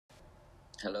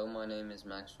Hello, my name is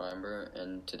Max Reimer,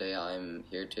 and today I'm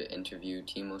here to interview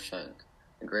Timo Schenk,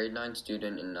 a grade 9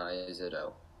 student in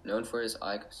IZL, known for his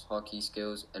ice hockey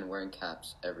skills and wearing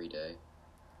caps every day.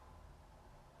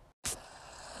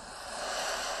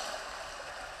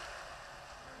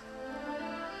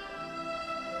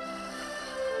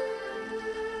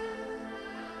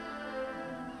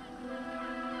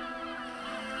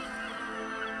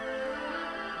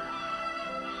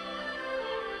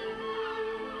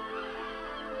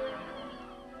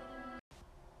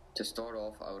 To start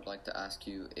off, I would like to ask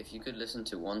you, if you could listen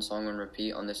to one song on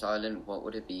repeat on this island, what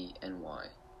would it be and why?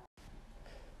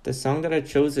 The song that I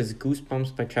chose is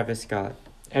Goosebumps by Travis Scott.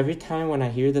 Every time when I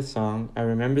hear the song, I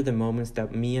remember the moments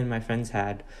that me and my friends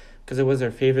had because it was our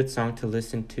favorite song to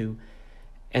listen to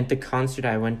and the concert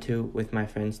I went to with my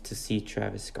friends to see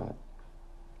Travis Scott.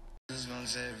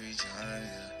 Goosebumps every time,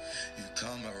 yeah. You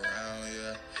come around,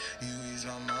 yeah. You ease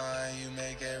my mind, you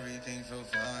make everything feel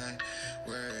fine.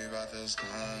 Worry about those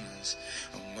comments,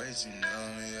 I'm way too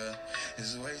numb, yeah.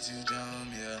 It's way too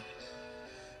dumb, yeah.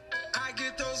 I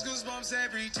get those goosebumps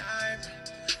every time.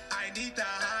 I need the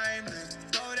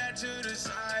Heimer, throw that to the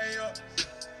side, yo.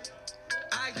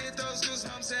 I get those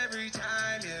goosebumps every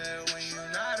time, yeah. When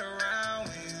you're not around,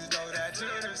 when you throw that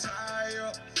to the side,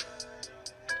 yo.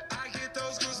 I get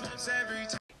those goosebumps every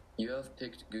time. You have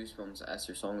picked Goosebumps as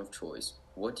your song of choice.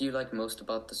 What do you like most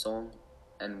about the song,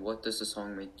 and what does the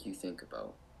song make you think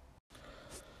about?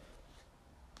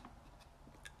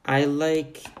 I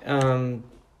like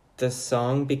the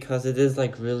song because it is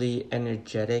like really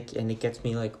energetic and it gets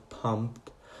me like pumped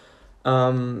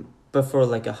before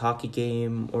like a hockey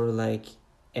game or like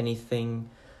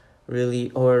anything really,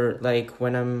 or like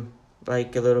when I'm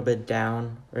like a little bit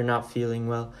down or not feeling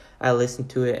well, I listen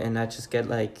to it and I just get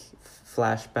like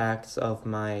flashbacks of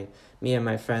me and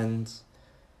my friends.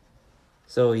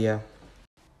 So yeah.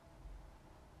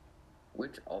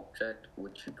 Which object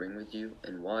would you bring with you,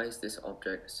 and why is this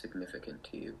object significant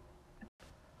to you?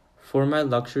 For my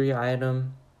luxury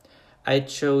item, I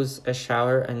chose a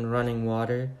shower and running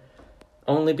water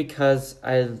only because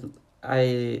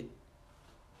I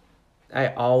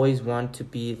always want to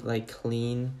be like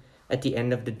clean at the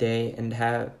end of the day and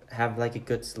have like a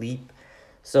good sleep.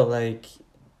 So like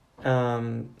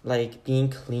being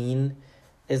clean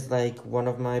is like one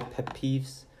of my pet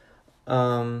peeves.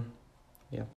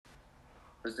 Yeah.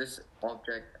 Does this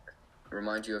object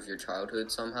remind you of your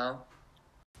childhood somehow?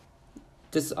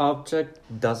 This object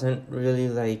doesn't really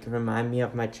like remind me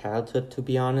of my childhood, to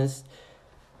be honest.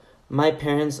 My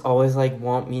parents always like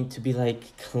want me to be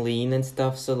like clean and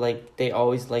stuff, so like they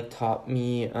always like taught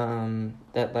me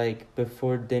that like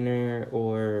before dinner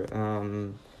or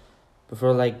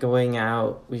before like going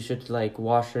out we should like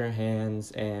wash our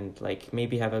hands and like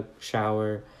maybe have a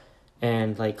shower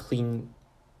and like clean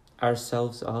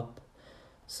ourselves up.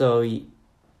 So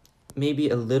maybe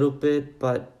a little bit,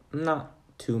 but not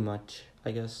too much,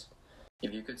 I guess.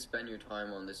 If you could spend your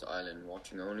time on this island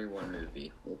watching only one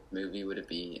movie, what movie would it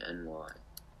be and why?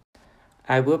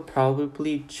 I would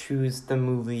probably choose the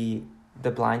movie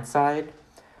The Blind Side,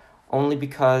 only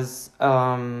because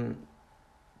the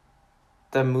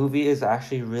movie is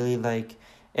actually really like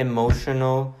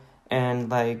emotional and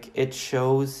like it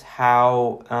shows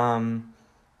how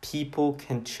people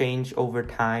can change over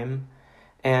time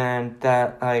and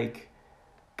that like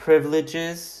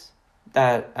privileges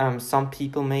that some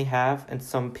people may have and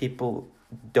some people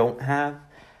don't have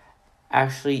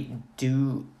actually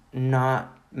do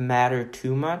not matter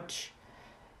too much.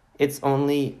 It's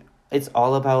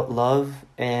all about love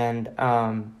and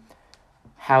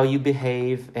how you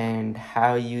behave and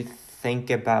how you think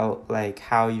about like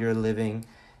how you're living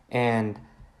and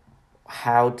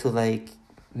how to like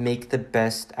make the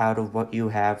best out of what you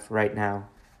have right now.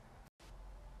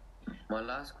 My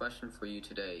last question for you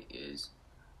today is,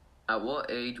 at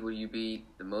what age will you be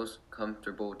the most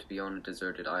comfortable to be on a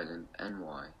deserted island, and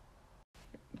why?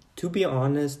 To be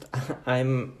honest,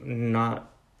 I'm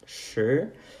not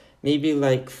sure. Maybe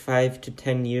like 5 to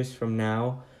 10 years from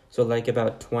now. So like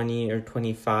about 20 or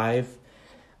 25.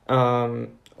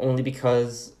 Only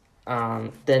because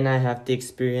then I have the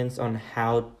experience on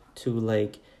how to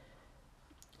like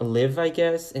live, I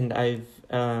guess, and I've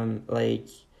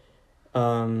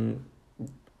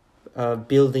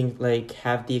building like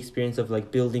have the experience of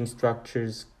like building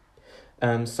structures,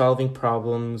 solving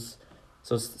problems,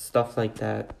 so stuff like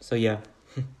that. So yeah.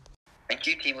 Thank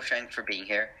you, Timo Schenk, for being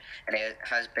here, and it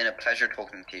has been a pleasure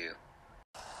talking to you.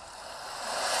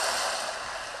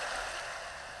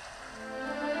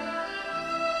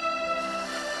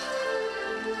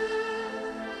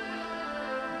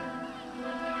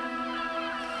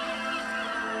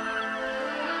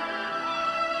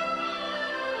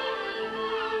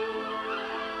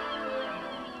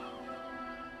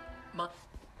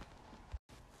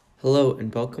 Hello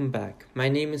and welcome back. My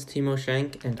name is Timo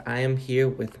Schenk and I am here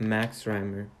with Max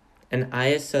Reimer, an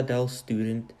ISL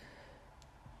student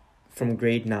from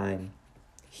grade 9.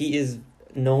 He is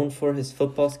known for his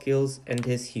football skills and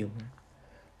his humor.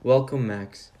 Welcome,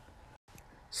 Max.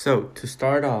 So, to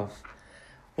start off,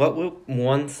 what would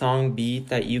one song be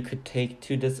that you could take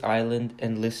to this island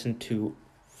and listen to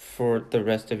for the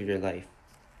rest of your life?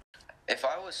 If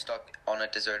I was stuck on a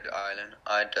deserted island,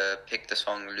 I'd pick the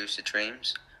song Lucid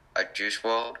Dreams by Juice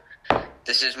WRLD.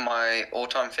 This is my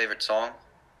all-time favorite song,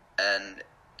 and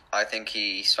I think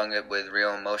he sung it with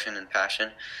real emotion and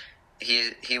passion.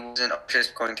 He wasn't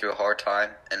just going through a hard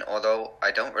time, and although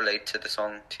I don't relate to the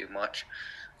song too much,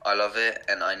 I love it,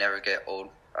 and I never get old.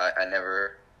 I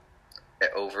never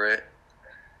get over it,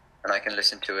 and I can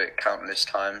listen to it countless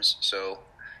times. So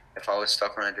if I was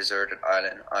stuck on a deserted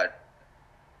island, I'd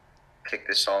pick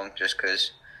this song just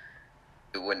because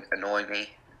it wouldn't annoy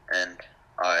me, and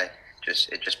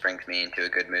it just brings me into a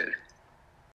good mood.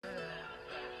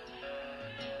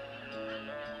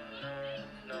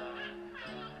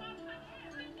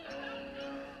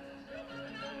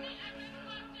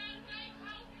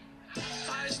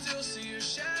 I still see your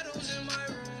shadows in my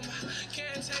room.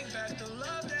 Can't take back the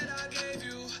love that I gave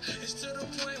you. It's to the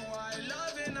point where I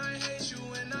love and I hate you,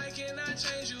 and I cannot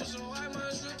change you, so I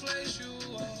must replace you.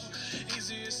 Oh,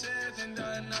 easier said than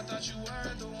done. I thought you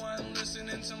were the one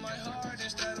listening to my heart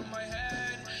instead of my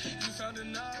head. You found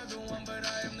another one, but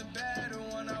I am the better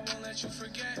one. I won't let you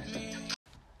forget me.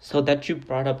 So that you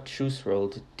brought up Juice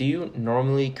WRLD, do you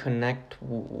normally connect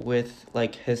with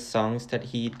like his songs that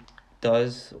he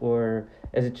does, or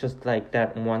is it just like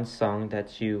that one song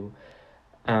that you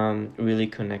really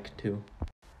connect to?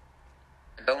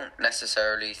 I don't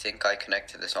necessarily think I connect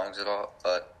to the songs a lot,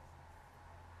 but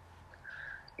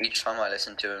each time I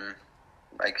listen to him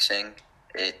sing,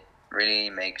 it really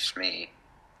makes me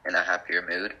in a happier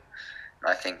mood. And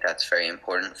I think that's very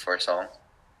important for a song.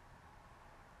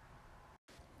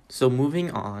 So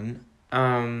moving on,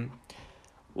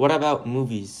 what about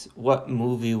movies? What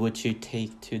movie would you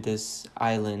take to this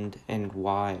island and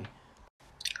why?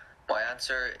 My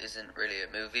answer isn't really a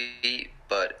movie,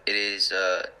 but it is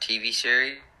a TV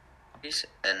series,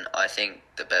 and I think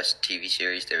the best TV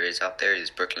series there is out there is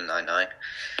Brooklyn Nine-Nine.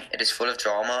 It is full of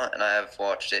drama, and I have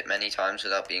watched it many times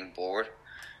without being bored.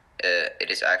 It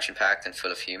is action-packed and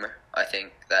full of humor. I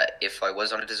think that if I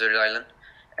was on a deserted island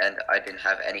and I didn't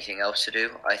have anything else to do,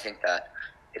 I think that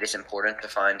it is important to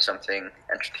find something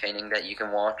entertaining that you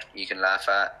can watch, you can laugh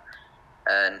at,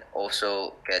 and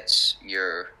also gets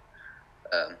your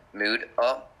mood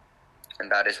up.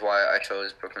 And that is why I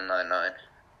chose Brooklyn Nine-Nine,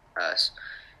 as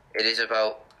it is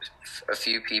about a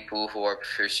few people who are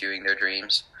pursuing their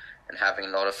dreams and having a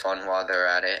lot of fun while they're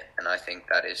at it, and I think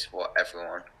that is what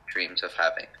everyone dreams of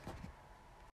having.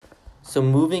 So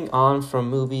moving on from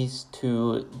movies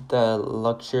to the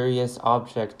luxurious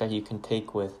object that you can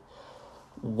take with,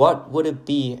 what would it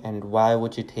be and why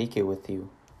would you take it with you?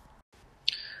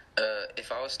 If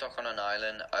I was stuck on an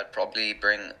island, I'd probably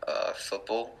bring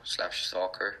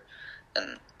football/soccer,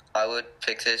 and I would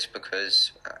pick this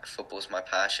because football is my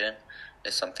passion.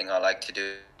 It's something I like to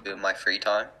do in my free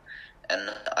time, and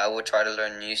I would try to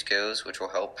learn new skills which will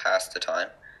help pass the time.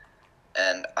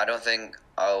 And I don't think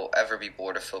I'll ever be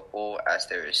bored of football, as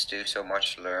there is still so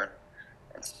much to learn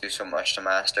and still so much to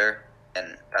master,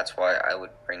 and that's why I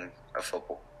would bring a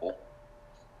football.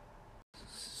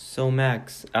 So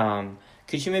Max,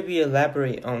 could you maybe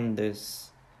elaborate on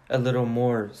this a little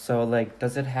more? So like,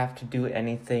 does it have to do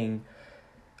anything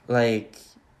like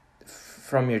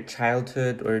from your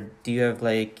childhood, or do you have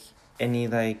like any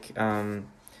like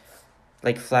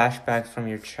flashbacks from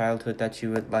your childhood that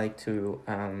you would like to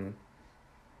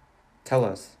tell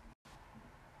us?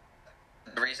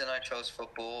 The reason I chose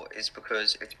football is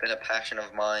because it's been a passion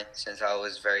of mine since I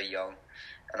was very young,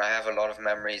 and I have a lot of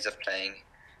memories of playing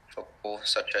football,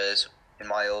 such as in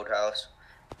my old house,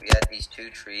 we had these two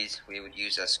trees we would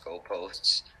use as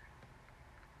goalposts,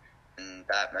 and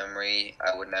that memory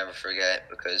I would never forget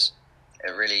because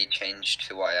it really changed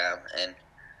who I am and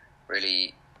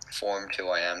really formed who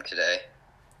I am today.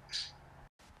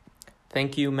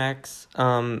 Thank you, Max.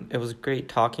 It was great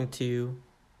talking to you,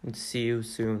 and see you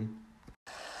soon.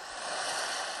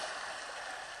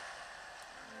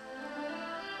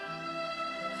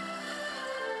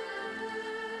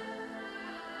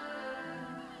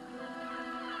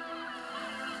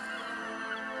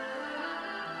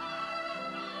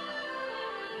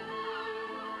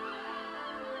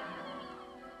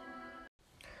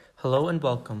 Hello and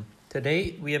welcome.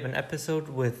 Today we have an episode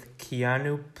with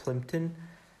Keanu Plimpton,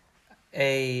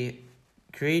 a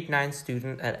grade 9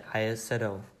 student at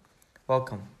ISL.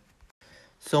 Welcome.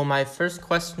 So my first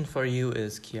question for you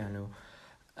is, Keanu,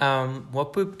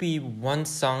 what would be one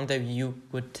song that you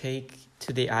would take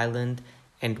to the island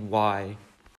and why?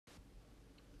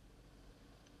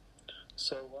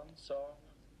 So one song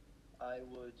I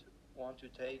would want to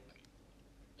take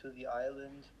to the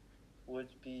island would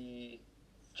be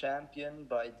Champion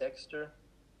by Dexter,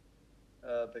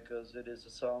 because it is a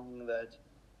song that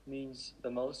means the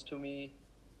most to me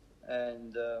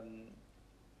and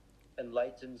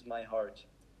enlightens my heart.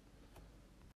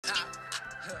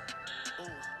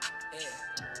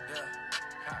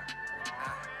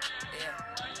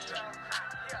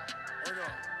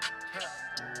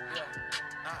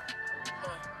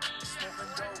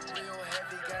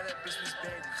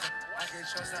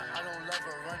 Trust her, I don't love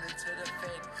her, running to the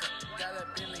Fed. Got a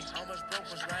Bentley, almost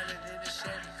broke, was riding in the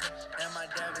Chevy. And my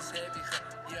dad was heavy,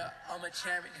 yeah, I'm a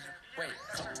champion. Wait,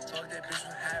 talk that bitch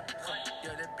was happy,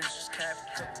 yeah, that bitch was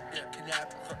capping, yeah,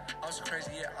 kidnapping, also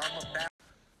crazy, yeah, I'm a bad.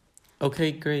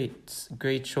 Okay,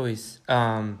 great choice.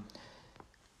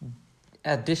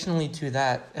 Additionally to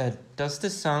that, does the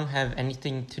song have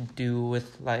anything to do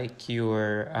with like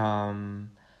your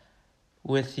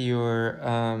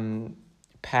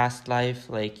past life,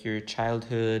 like your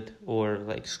childhood or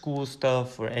like school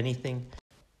stuff or anything?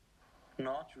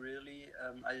 Not really.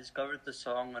 I discovered the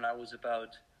song when I was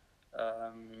about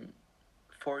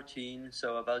 14,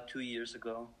 so about 2 years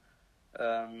ago.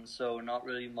 So not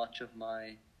really much of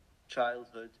my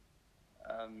childhood.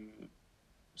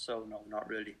 So no, not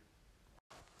really.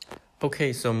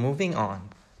 Okay, so moving on.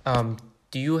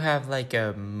 Do you have like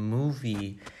a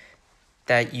movie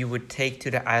that you would take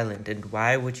to the island, and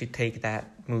why would you take that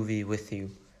movie with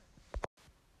you?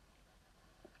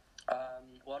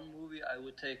 One movie I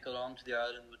would take along to the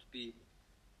island would be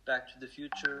Back to the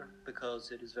Future,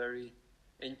 because it is very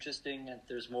interesting and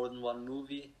there's more than one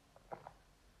movie.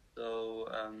 So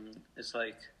it's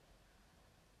like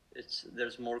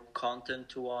there's more content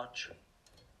to watch.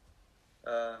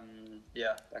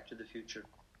 Yeah, Back to the Future.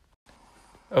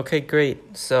 Okay,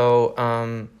 great. So,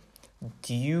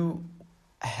 do you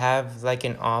have like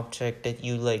an object that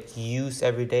you like use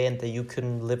every day and that you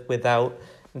couldn't live without,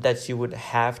 that you would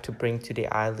have to bring to the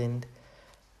island?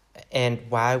 And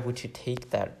why would you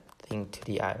take that thing to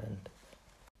the island?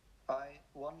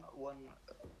 One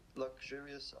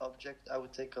luxurious object I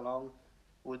would take along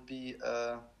would be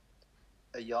a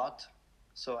yacht,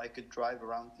 so I could drive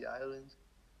around the island,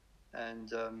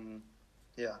 and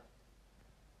yeah.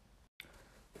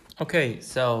 Okay,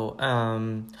 so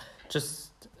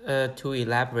just to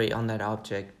elaborate on that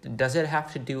object, does it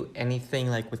have to do anything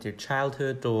like with your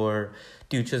childhood, or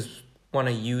do you just want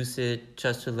to use it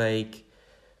just to like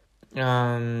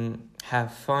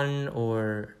have fun,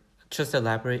 or just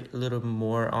elaborate a little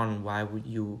more on why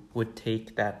you would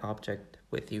take that object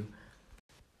with you?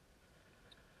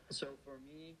 So for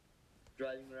me,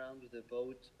 driving around with a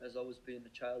boat has always been a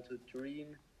childhood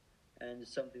dream, and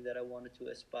it's something that I wanted to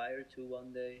aspire to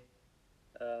one day.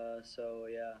 So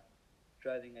yeah,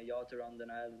 driving a yacht around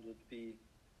an island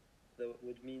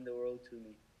would mean the world to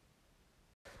me.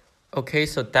 Okay,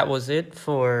 so that was it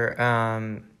for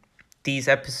these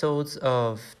episodes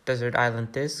of Desert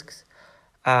Island Discs.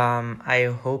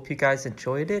 I hope you guys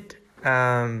enjoyed it.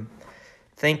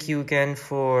 Thank you again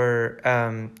for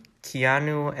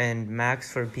Keanu and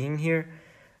Max for being here.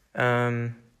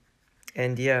 And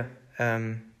yeah,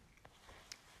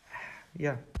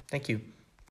 thank you.